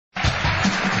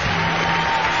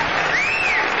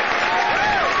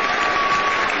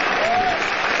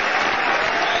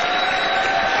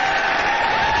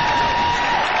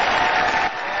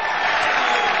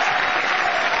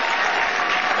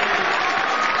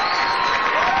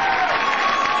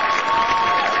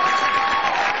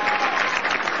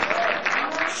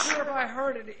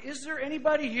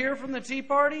anybody here from the Tea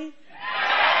Party?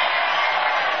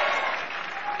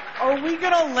 Are we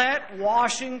going to let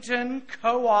Washington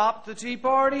co-opt the Tea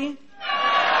Party?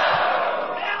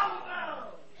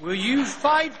 Will you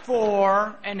fight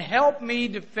for and help me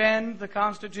defend the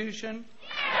Constitution?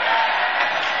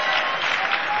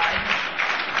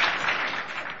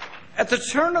 At the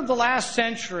turn of the last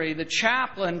century, the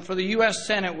chaplain for the U.S.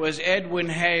 Senate was Edwin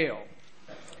Hale.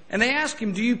 And they asked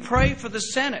him, do you pray for the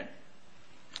Senate?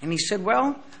 And he said,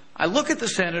 well, I look at the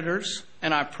senators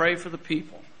and I pray for the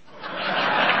people.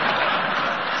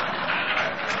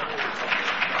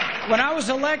 When I was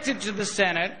elected to the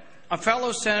Senate, a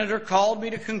fellow senator called me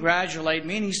to congratulate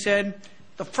me, and he said,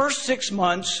 the first 6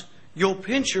 months, you'll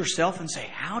pinch yourself and say,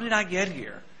 how did I get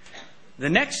here?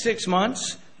 The next 6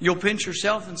 months, you'll pinch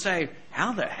yourself and say,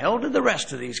 how the hell did the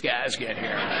rest of these guys get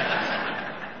here?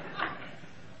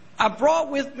 I brought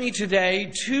with me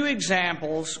today 2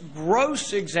 examples,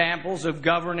 gross examples of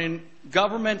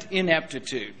government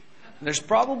ineptitude. There's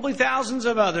probably thousands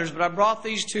of others, but I brought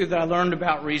these 2 that I learned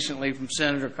about recently from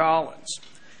Senator Collins.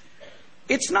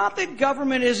 It's not that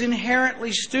government is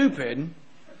inherently stupid,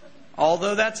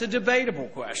 although that's a debatable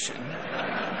question.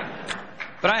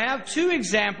 But I have 2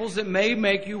 examples that may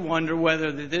make you wonder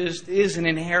whether this is an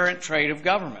inherent trait of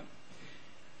government.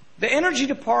 The Energy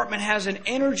Department has an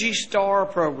Energy Star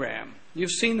program.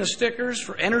 You've seen the stickers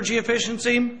for energy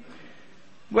efficiency?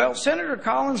 Well, Senator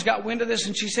Collins got wind of this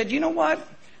and she said, you know what?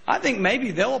 I think maybe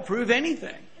they'll approve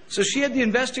anything. So she had the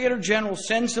Investigator General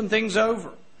send some things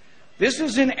over. This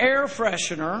is an air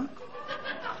freshener.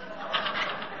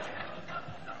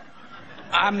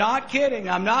 I'm not kidding.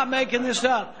 I'm not making this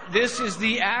up. This is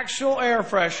the actual air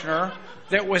freshener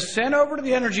that was sent over to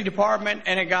the Energy Department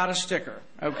and it got a sticker.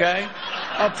 Okay?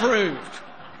 Approved.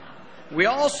 We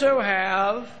also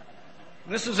have,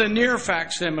 this is a near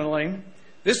facsimile.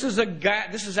 This is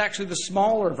actually the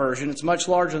smaller version. It's much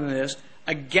larger than this.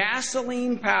 A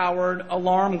gasoline-powered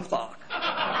alarm clock.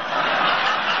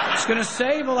 It's going to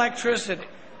save electricity.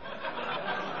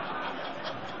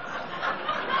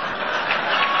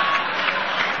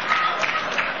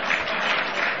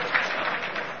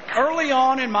 Early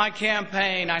on in my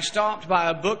campaign, I stopped by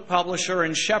a book publisher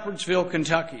in Shepherdsville,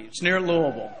 Kentucky. It's near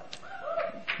Louisville.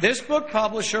 This book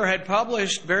publisher had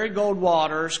published Barry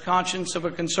Goldwater's Conscience of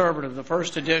a Conservative, the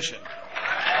first edition.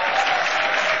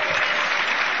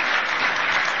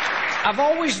 I've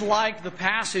always liked the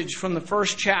passage from the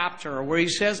first chapter where he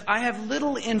says, I have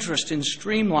little interest in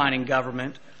streamlining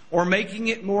government or making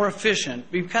it more efficient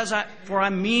for I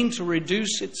mean to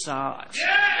reduce its size.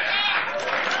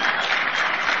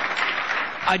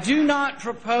 I do not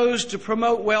propose to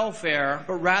promote welfare,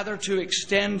 but rather to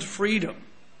extend freedom.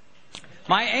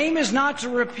 My aim is not to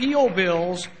repeal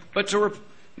bills,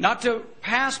 not to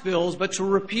pass bills, but to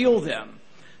repeal them.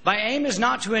 My aim is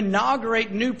not to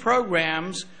inaugurate new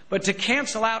programs, but to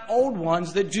cancel out old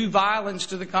ones that do violence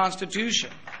to the Constitution.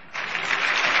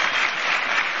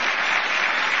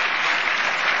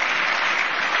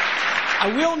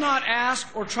 I will not ask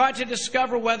or try to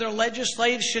discover whether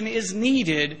legislation is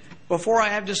needed before I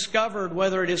have discovered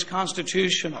whether it is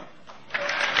constitutional.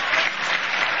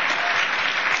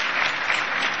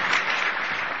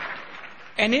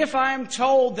 And if I am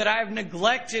told that I have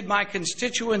neglected my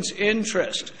constituents'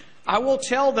 interest, I will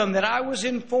tell them that I was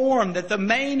informed that the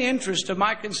main interest of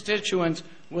my constituents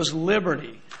was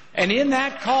liberty. And in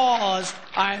that cause,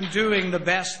 I am doing the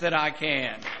best that I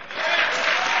can.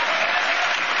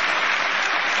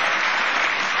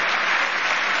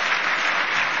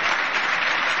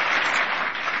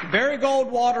 Barry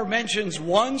Goldwater mentions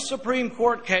one Supreme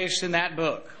Court case in that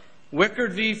book,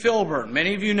 Wickard v. Filburn.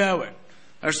 Many of you know it.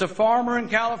 There's a farmer in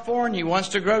California who wants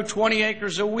to grow 20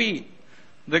 acres of wheat.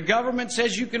 The government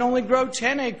says you can only grow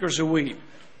 10 acres of wheat.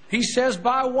 He says,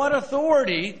 by what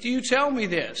authority do you tell me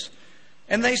this?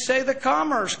 And they say the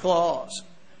Commerce Clause.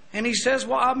 And he says,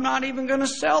 well, I'm not even going to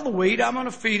sell the wheat. I'm going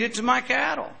to feed it to my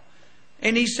cattle.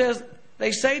 And he says,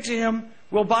 they say to him,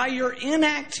 well, by your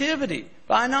inactivity,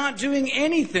 by not doing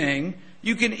anything,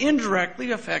 you can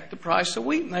indirectly affect the price of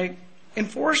wheat. And they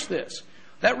enforce this.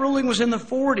 That ruling was in the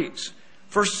 40s.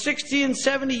 For 60 and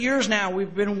 70 years now,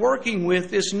 we've been working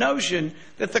with this notion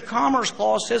that the Commerce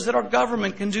Clause says that our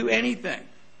government can do anything.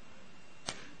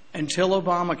 Until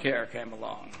Obamacare came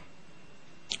along.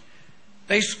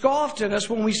 They scoffed at us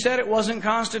when we said it wasn't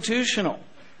constitutional.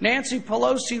 Nancy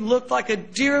Pelosi looked like a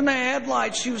deer in the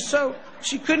headlights.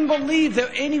 She couldn't believe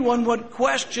that anyone would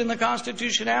question the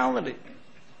constitutionality.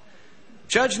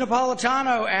 Judge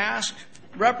Napolitano asked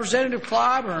Representative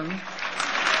Clyburn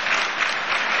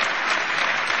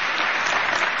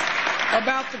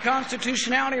about the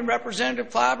constitutionality, and Representative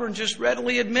Clyburn just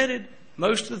readily admitted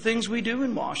Most of the things we do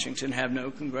in Washington have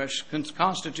no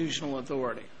constitutional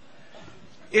authority.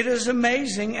 It is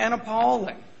amazing and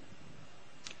appalling.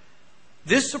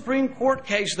 This Supreme Court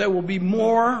case, though, will be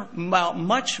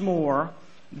much more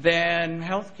than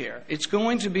health care. It's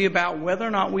going to be about whether or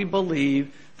not we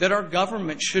believe that our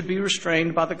government should be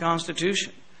restrained by the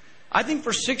Constitution. I think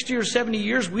for 60 or 70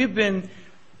 years we've been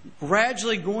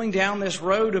gradually going down this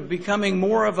road of becoming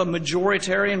more of a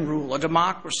majoritarian rule, a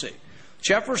democracy.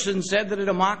 Jefferson said that a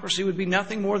democracy would be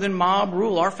nothing more than mob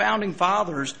rule. Our founding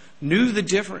fathers knew the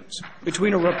difference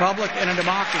between a republic and a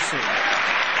democracy.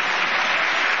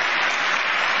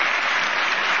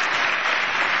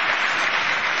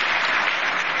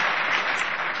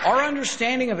 Our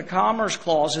understanding of the Commerce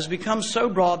Clause has become so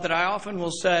broad that I often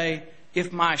will say,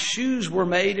 if my shoes were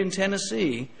made in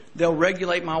Tennessee, they'll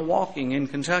regulate my walking in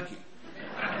Kentucky.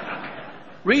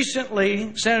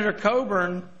 Recently, Senator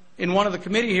Coburn, in one of the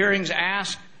committee hearings,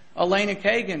 asked Elena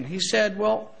Kagan, he said,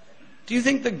 well, do you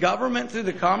think the government through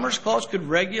the Commerce Clause could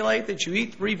regulate that you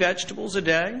eat 3 vegetables a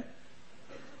day?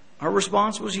 Her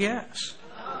response was yes.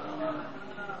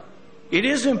 It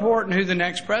is important who the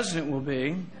next president will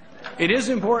be. It is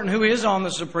important who is on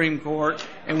the Supreme Court,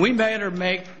 and we better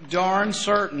make darn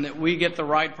certain that we get the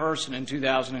right person in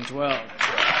 2012.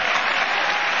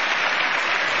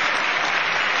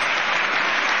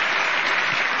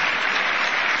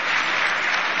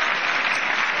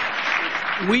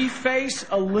 We face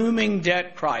a looming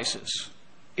debt crisis.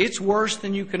 It's worse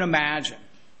than you can imagine.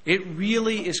 It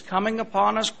really is coming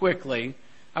upon us quickly.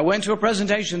 I went to a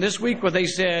presentation this week where they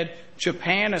said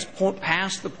Japan has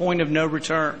passed the point of no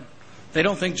return. They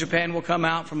don't think Japan will come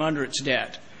out from under its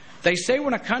debt. They say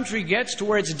when a country gets to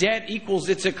where its debt equals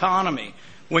its economy,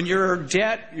 when your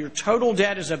debt, your total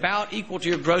debt is about equal to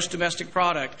your gross domestic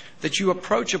product, that you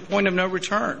approach a point of no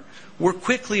return. We're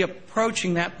quickly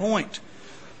approaching that point.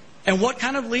 And what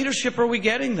kind of leadership are we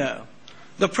getting, though?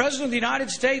 The President of the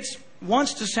United States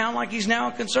wants to sound like he's now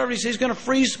a conservative. He says he's going to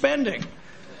freeze spending.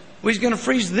 He's going to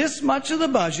freeze this much of the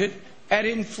budget at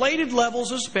inflated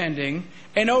levels of spending,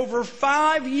 and over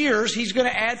 5 years he's going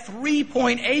to add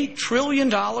 $3.8 trillion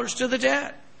to the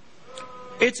debt.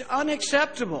 It's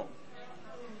unacceptable.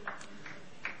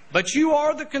 But you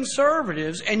are the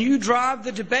conservatives, and you drive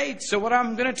the debate. So what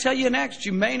I'm going to tell you next,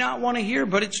 you may not want to hear,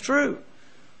 but it's true.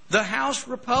 The House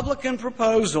Republican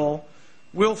proposal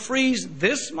will freeze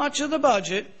this much of the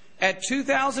budget at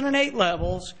 2008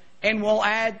 levels and will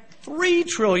add $3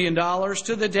 trillion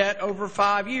to the debt over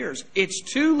 5 years. It's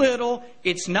too little,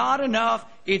 it's not enough,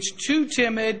 it's too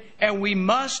timid, and we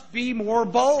must be more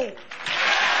bold.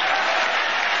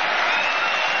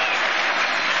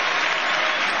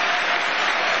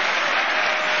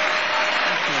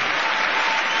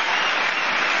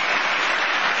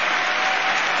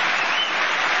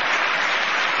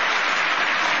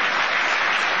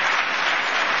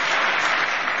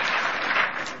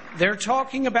 They're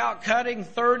talking about cutting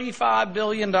 $35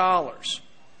 billion.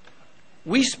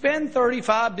 We spend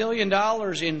 $35 billion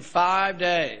in 5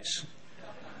 days.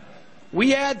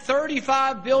 We add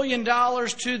 $35 billion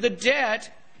to the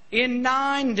debt in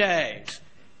 9 days.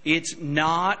 It's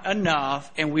not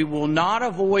enough, and we will not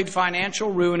avoid financial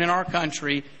ruin in our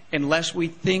country unless we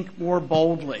think more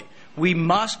boldly. We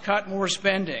must cut more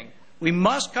spending. We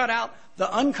must cut out the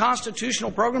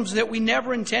unconstitutional programs that we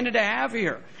never intended to have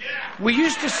here. We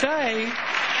used to say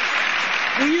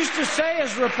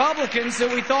as Republicans that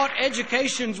we thought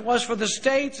education was for the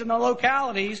states and the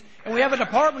localities, and we have a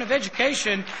Department of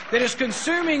Education that is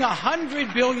consuming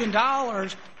 $100 billion,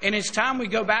 and it's time we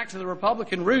go back to the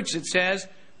Republican roots. It says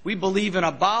we believe in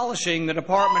abolishing the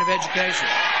Department of Education.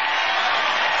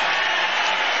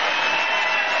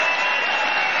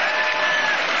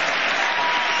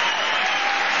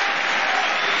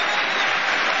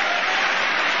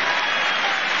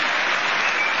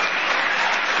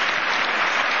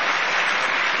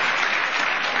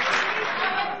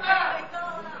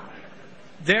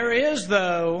 There is,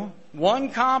 though,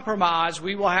 one compromise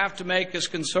we will have to make as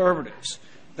conservatives.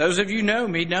 Those of you who know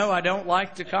me know I don't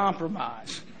like to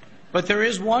compromise. But there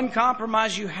is one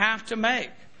compromise you have to make.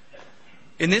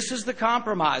 And this is the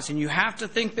compromise, and you have to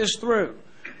think this through.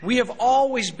 We have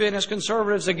always been, as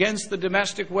conservatives, against the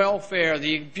domestic welfare,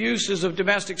 the abuses of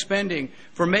domestic spending,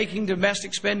 for making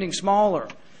domestic spending smaller.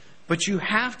 But you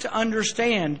have to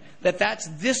understand that that's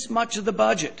this much of the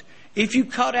budget. If you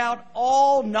cut out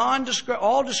all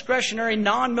discretionary,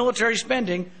 non-military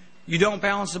spending, you don't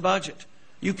balance the budget.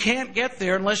 You can't get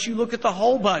there unless you look at the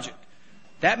whole budget.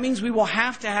 That means we will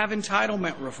have to have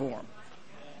entitlement reform.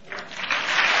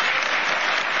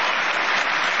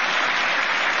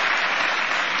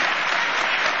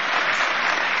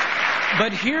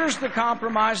 But here's the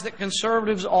compromise that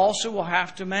conservatives also will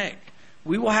have to make.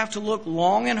 We will have to look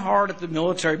long and hard at the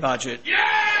military budget. Yeah!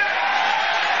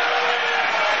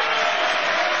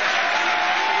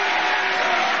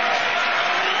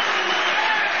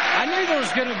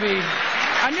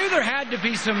 I knew there had to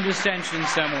be some dissension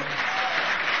somewhere.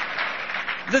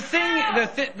 The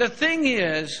thing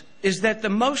is that the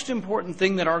most important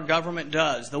thing that our government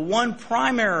does, the one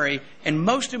primary and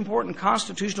most important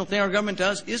constitutional thing our government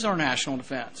does, is our national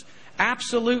defense.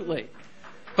 Absolutely.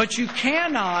 But you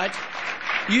cannot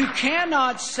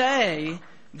say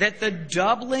that the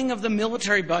doubling of the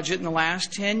military budget in the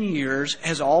last 10 years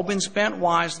has all been spent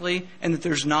wisely and that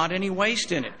there's not any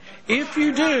waste in it. If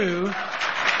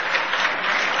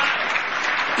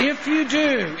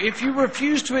you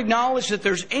refuse to acknowledge that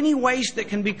there's any waste that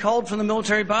can be culled from the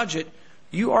military budget,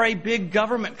 you are a big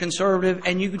government conservative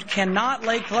and you cannot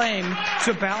lay claim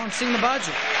to balancing the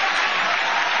budget.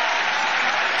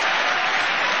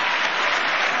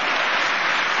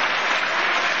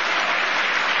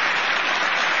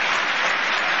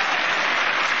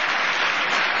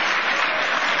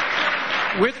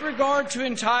 With regard to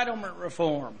entitlement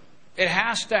reform, it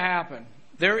has to happen.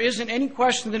 There isn't any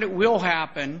question that it will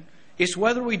happen. It's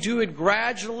whether we do it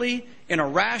gradually in a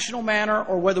rational manner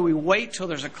or whether we wait till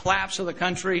there's a collapse of the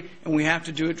country and we have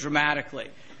to do it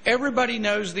dramatically. Everybody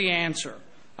knows the answer.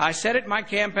 I said it in my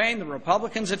campaign. The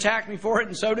Republicans attacked me for it,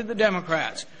 and so did the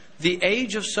Democrats. The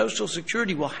age of Social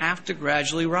Security will have to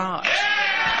gradually rise.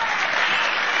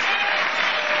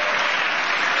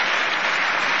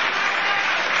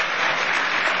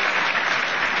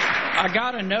 I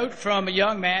got a note from a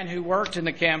young man who worked in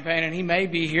the campaign, and he may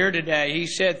be here today. He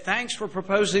said, "Thanks for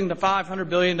proposing the $500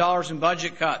 billion in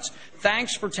budget cuts.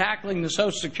 Thanks for tackling the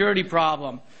Social Security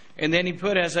problem." And then he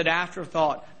put as an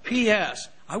afterthought, "P.S.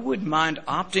 I wouldn't mind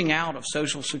opting out of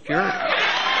Social Security."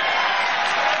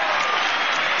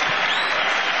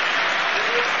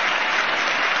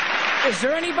 Is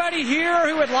there anybody here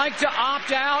who would like to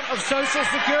opt out of Social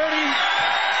Security?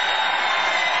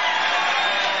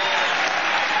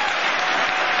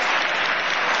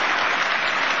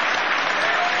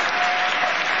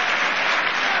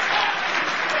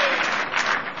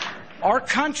 Our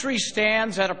country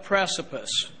stands at a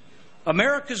precipice.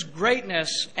 America's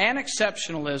greatness and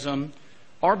exceptionalism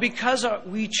are because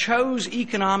we chose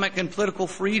economic and political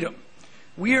freedom.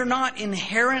 We are not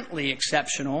inherently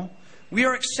exceptional. We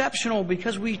are exceptional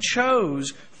because we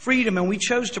chose freedom, and we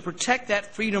chose to protect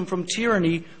that freedom from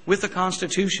tyranny with the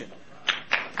Constitution.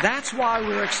 That's why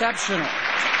we're exceptional.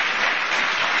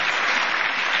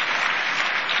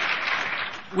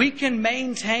 We can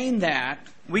maintain that.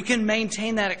 We can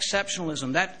maintain that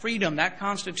exceptionalism, that freedom, that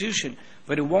Constitution,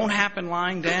 but it won't happen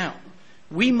lying down.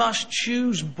 We must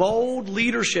choose bold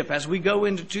leadership as we go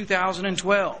into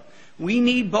 2012. We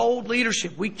need bold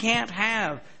leadership. We can't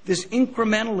have this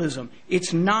incrementalism.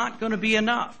 It's not going to be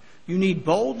enough. You need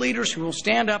bold leaders who will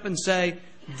stand up and say,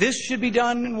 this should be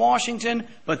done in Washington,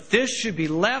 but this should be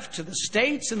left to the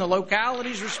states and the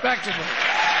localities respectively.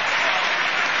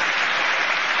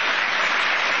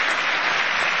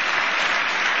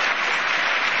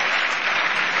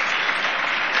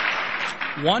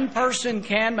 One person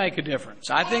can make a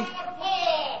difference. I think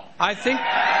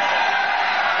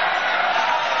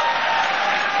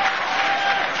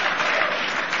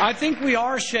we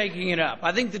are shaking it up.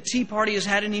 I think the Tea Party has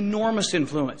had an enormous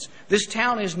influence. This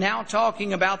town is now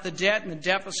talking about the debt and the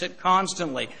deficit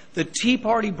constantly. The Tea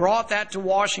Party brought that to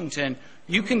Washington.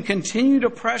 You can continue to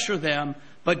pressure them,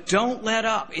 but don't let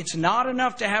up. It's not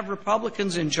enough to have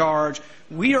Republicans in charge.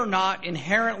 We are not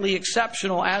inherently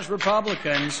exceptional as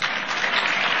Republicans.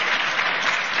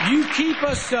 You keep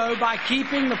us so by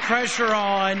keeping the pressure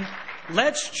on.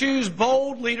 Let's choose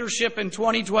bold leadership in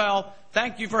 2012.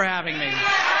 Thank you for having me.